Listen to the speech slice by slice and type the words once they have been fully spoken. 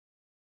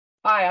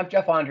Hi, I'm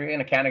Jeff Andre,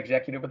 an account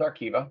executive with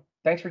Arkiva.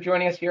 Thanks for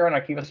joining us here on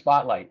Arkiva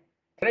Spotlight.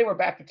 Today we're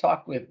back to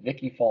talk with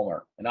Vicky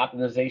Fulmer, an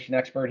optimization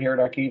expert here at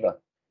Arkiva.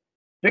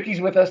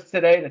 Vicky's with us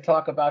today to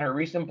talk about her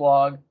recent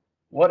blog,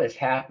 What is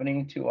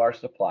Happening to Our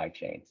Supply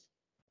Chains.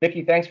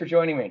 Vicky, thanks for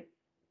joining me.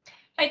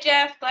 Hi,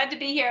 Jeff. Glad to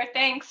be here.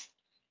 Thanks.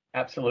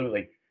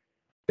 Absolutely.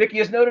 Vicky,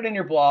 as noted in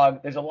your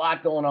blog, there's a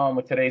lot going on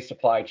with today's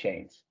supply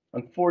chains.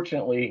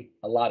 Unfortunately,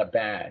 a lot of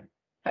bad.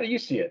 How do you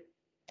see it?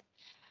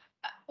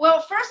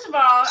 Well, first of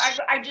all,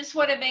 I just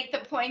want to make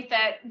the point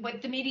that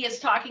what the media is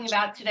talking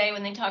about today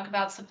when they talk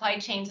about supply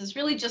chains is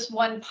really just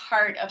one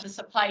part of the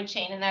supply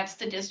chain, and that's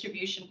the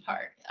distribution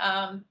part.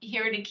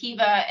 Here at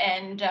Akiva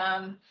and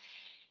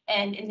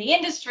in the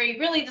industry,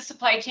 really the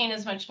supply chain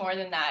is much more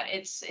than that.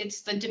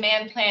 It's the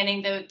demand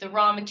planning, the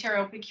raw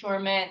material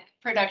procurement,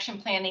 production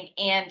planning,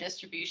 and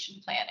distribution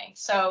planning.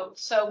 So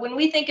when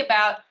we think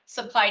about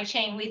supply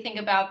chain, we think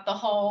about the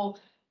whole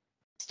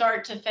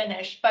start to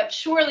finish. But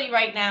surely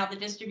right now the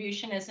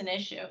distribution is an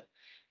issue.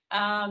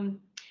 Um,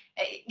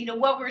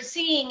 what we're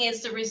seeing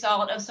is the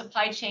result of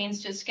supply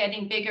chains just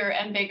getting bigger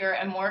and bigger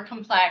and more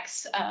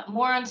complex,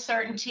 more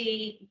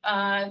uncertainty,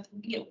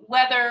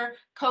 weather,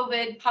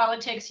 COVID,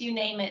 politics, you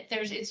name it.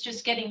 It's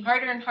just getting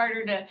harder and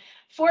harder to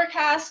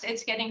forecast.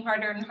 It's getting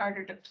harder and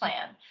harder to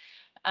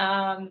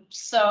plan.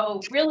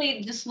 So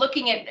really just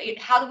looking at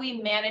how do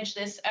we manage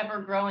this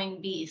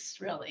ever-growing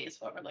beast really is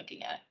what we're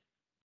looking at.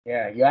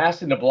 Yeah, you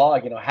asked in the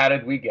blog, how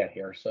did we get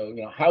here? So,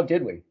 how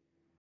did we?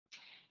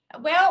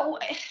 Well,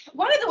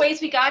 one of the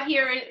ways we got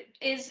here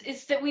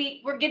is that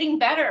we're getting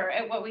better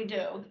at what we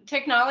do.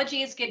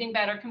 Technology is getting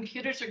better.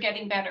 Computers are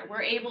getting better.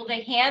 We're able to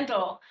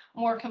handle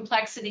more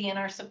complexity in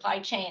our supply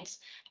chains,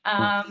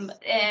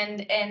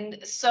 and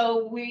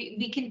so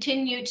we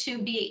continue to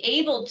be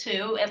able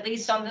to, at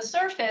least on the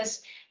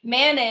surface,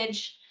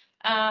 manage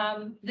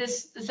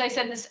this, as I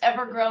said, this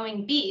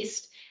ever-growing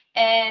beast,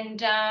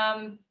 and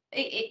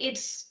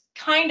it's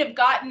kind of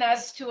gotten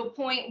us to a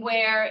point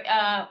where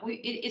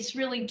it's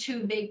really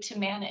too big to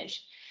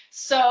manage.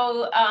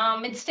 So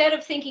instead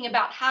of thinking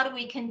about how do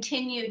we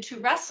continue to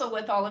wrestle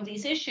with all of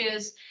these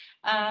issues,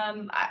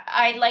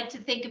 I like to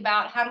think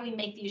about how do we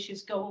make the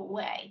issues go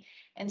away.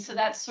 And so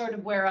that's sort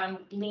of where I'm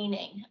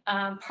leaning.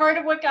 Part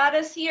of what got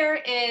us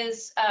here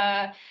is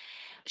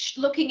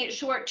looking at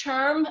short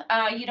term.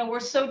 We're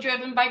so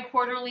driven by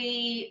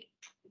quarterly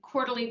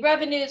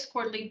revenues,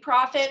 quarterly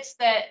profits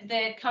that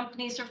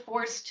companies are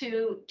forced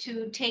to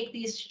take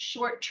these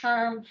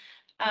short-term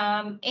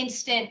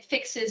instant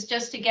fixes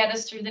just to get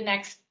us through the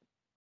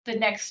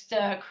next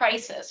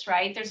crisis,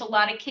 right? There's a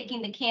lot of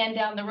kicking the can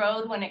down the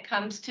road when it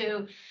comes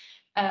to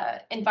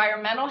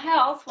environmental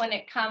health, when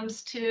it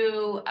comes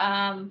to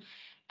uh,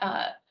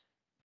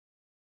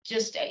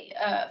 just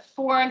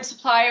foreign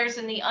suppliers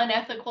and the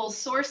unethical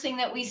sourcing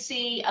that we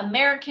see,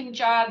 American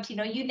jobs, you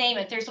name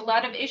it. There's a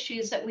lot of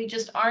issues that we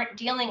just aren't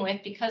dealing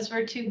with because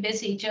we're too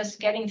busy just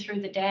getting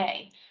through the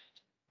day.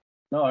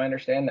 No, I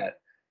understand that.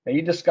 Now,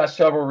 you discussed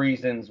several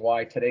reasons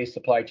why today's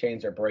supply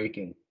chains are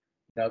breaking.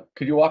 Now,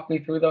 could you walk me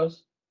through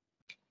those?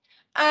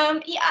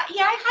 I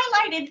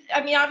highlighted,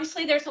 I mean,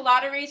 obviously there's a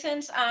lot of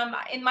reasons.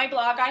 In my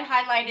blog, I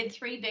highlighted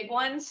three big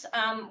ones.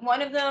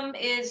 One of them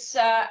is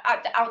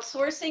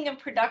outsourcing of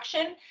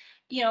production.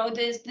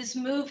 This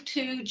move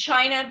to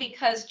China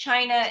because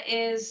China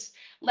is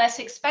less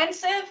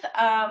expensive.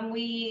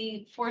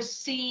 We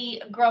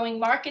foresee growing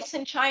markets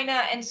in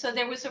China. And so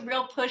there was a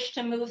real push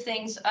to move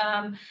things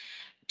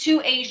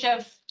to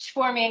Asia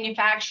for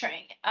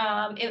manufacturing.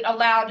 It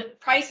allowed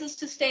prices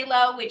to stay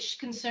low, which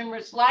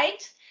consumers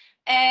liked.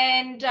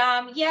 And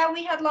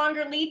we had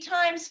longer lead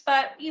times,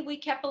 but we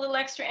kept a little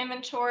extra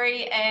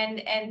inventory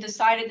and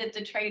decided that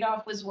the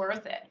trade-off was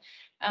worth it.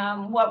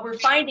 What we're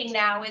finding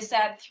now is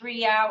that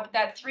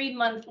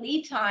 3-month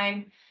lead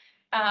time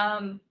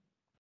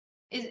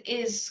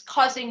is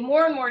causing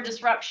more and more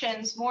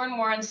disruptions, more and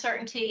more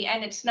uncertainty,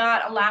 and it's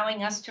not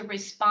allowing us to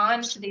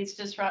respond to these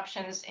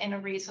disruptions in a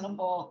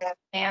reasonable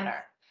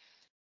manner.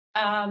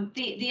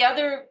 The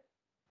other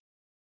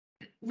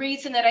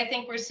reason that I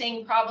think we're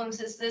seeing problems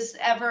is this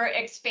ever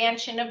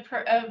expansion of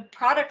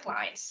product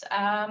lines.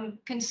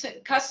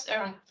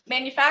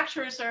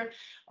 Manufacturers are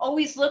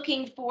always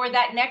looking for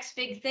that next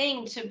big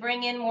thing to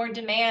bring in more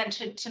demand,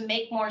 to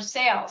make more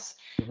sales.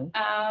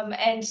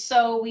 And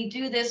so we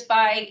do this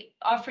by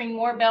offering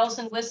more bells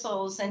and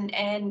whistles, and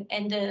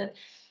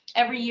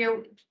every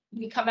year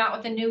we come out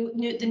with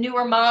the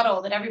newer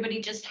model that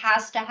everybody just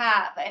has to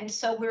have. And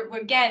so we're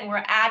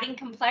adding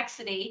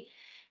complexity.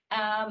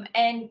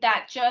 And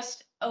that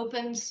just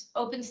opens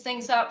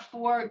things up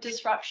for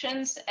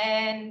disruptions,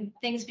 and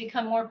things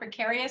become more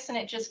precarious, and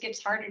it just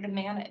gets harder to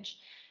manage.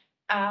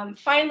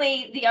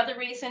 Finally, the other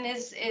reason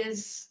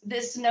is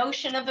this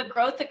notion of a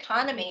growth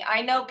economy.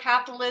 I know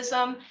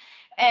capitalism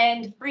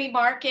and free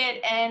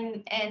market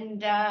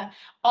and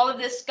all of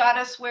this got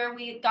us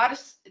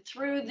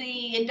through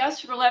the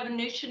industrial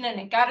revolution, and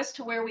it got us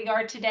to where we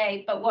are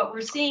today. But what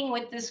we're seeing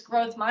with this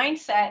growth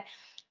mindset,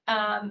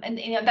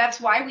 and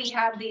that's why we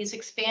have these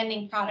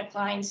expanding product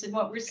lines. And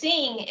what we're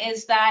seeing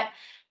is that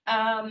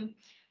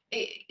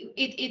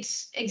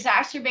it's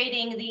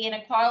exacerbating the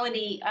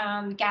inequality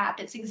gap.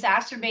 It's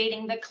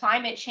exacerbating the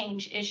climate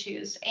change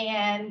issues,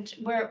 and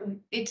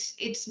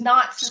it's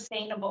not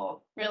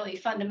sustainable, really,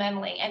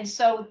 fundamentally. And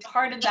so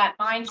part of that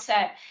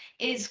mindset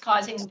is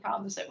causing the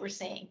problems that we're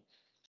seeing.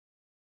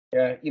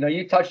 Yeah,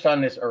 you touched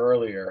on this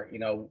earlier.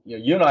 You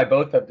and I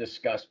both have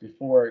discussed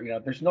before.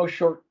 There's no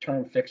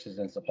short-term fixes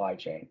in supply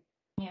chain.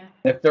 Yeah.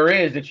 If there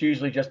is, it's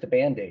usually just a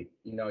band-aid.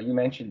 You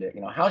mentioned it.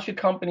 How should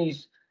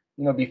companies,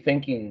 be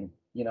thinking,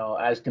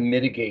 as to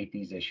mitigate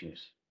these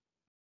issues?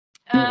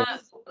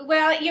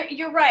 Well,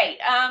 you're right.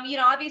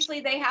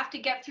 Obviously they have to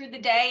get through the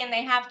day and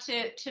they have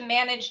to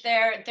manage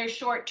their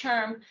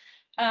short-term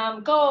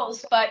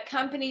goals, but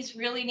companies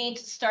really need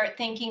to start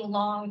thinking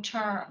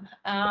long-term.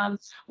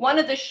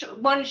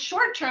 One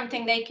short-term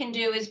thing they can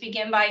do is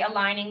begin by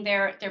aligning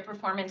their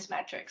performance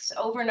metrics.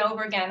 Over and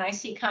over again, I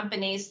see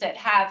companies that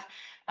have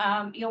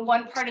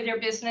one part of their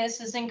business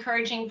is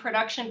encouraging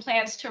production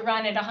plants to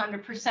run at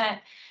 100%.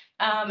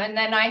 And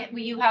then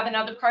you have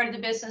another part of the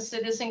business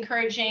that is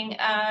encouraging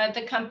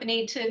the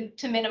company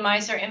to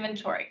minimize their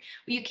inventory.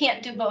 Well, you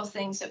can't do both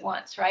things at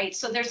once, right?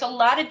 So there's a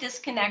lot of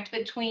disconnect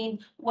between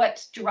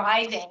what's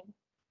driving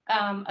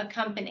a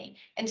company.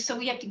 And so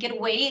we have to get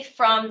away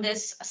from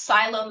this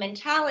silo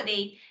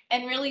mentality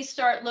and really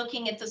start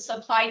looking at the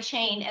supply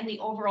chain and the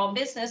overall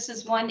business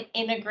as one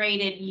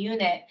integrated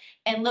unit,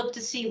 and look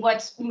to see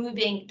what's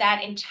moving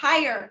that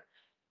entire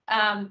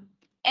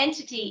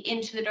entity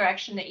into the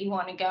direction that you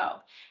want to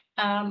go.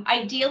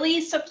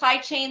 Ideally, supply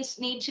chains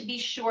need to be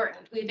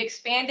shortened. We've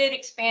expanded,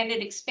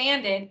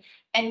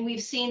 and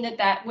we've seen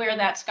where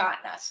that's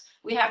gotten us.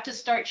 We have to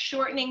start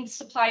shortening the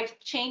supply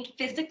chain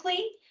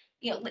physically.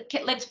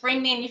 Let's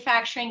bring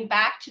manufacturing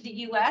back to the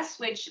U.S.,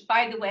 which,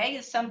 by the way,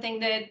 is something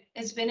that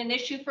has been an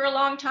issue for a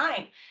long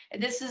time.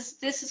 This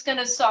is going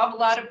to solve a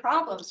lot of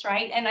problems,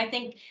 right? And I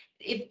think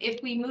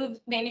if we move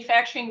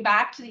manufacturing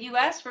back to the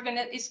U.S.,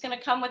 it's going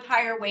to come with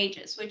higher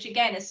wages, which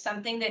again is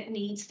something that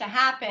needs to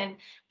happen,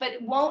 but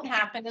it won't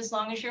happen as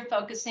long as you're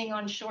focusing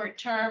on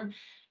short-term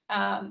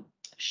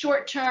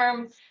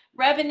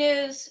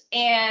revenues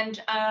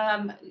and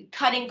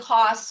cutting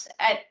costs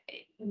at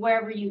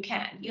wherever you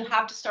can. You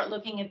have to start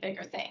looking at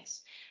bigger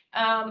things.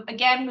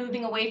 Again,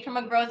 moving away from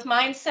a growth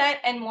mindset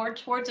and more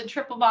towards a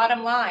triple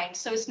bottom line.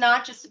 So it's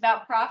not just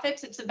about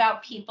profits, it's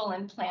about people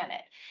and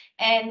planet.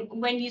 And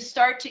when you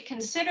start to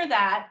consider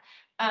that,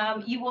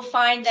 you will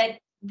find that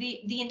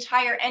the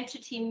entire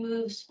entity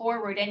moves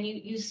forward, and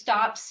you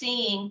stop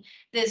seeing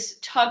this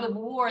tug of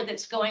war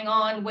that's going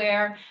on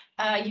where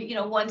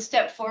one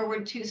step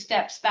forward, two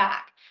steps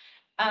back.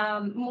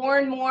 More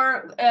and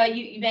more,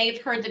 you may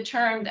have heard the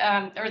term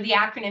or the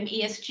acronym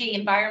ESG,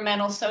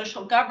 environmental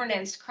social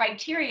governance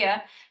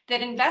criteria,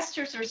 that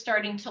investors are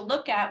starting to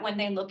look at when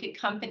they look at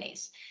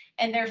companies.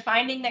 And they're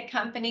finding that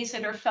companies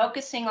that are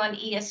focusing on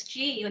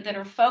ESG, that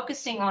are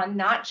focusing on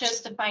not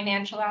just the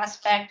financial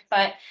aspect,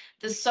 but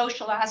the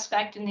social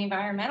aspect and the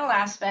environmental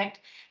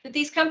aspect, that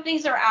these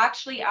companies are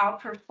actually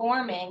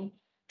outperforming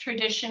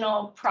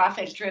traditional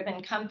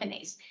profit-driven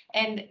companies.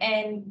 And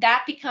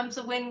that becomes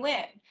a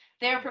win-win.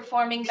 They're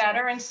performing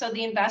better, and so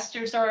the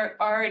investors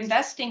are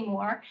investing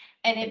more,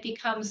 and it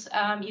becomes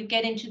you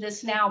get into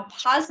this now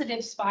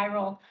positive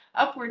spiral,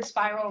 upward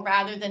spiral,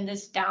 rather than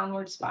this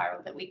downward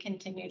spiral that we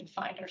continue to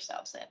find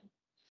ourselves in.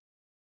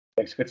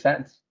 Makes good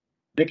sense.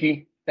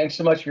 Vicki, thanks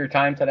so much for your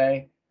time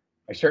today.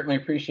 I certainly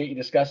appreciate you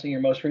discussing your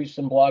most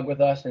recent blog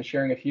with us and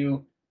sharing a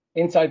few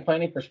inside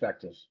planning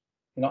perspectives.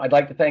 I'd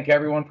like to thank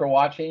everyone for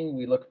watching.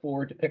 We look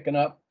forward to picking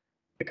up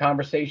the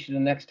conversation the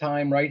next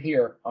time right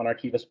here on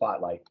Arqiva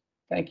Spotlight.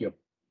 Thank you.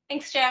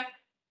 Thanks, Jack.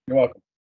 You're welcome.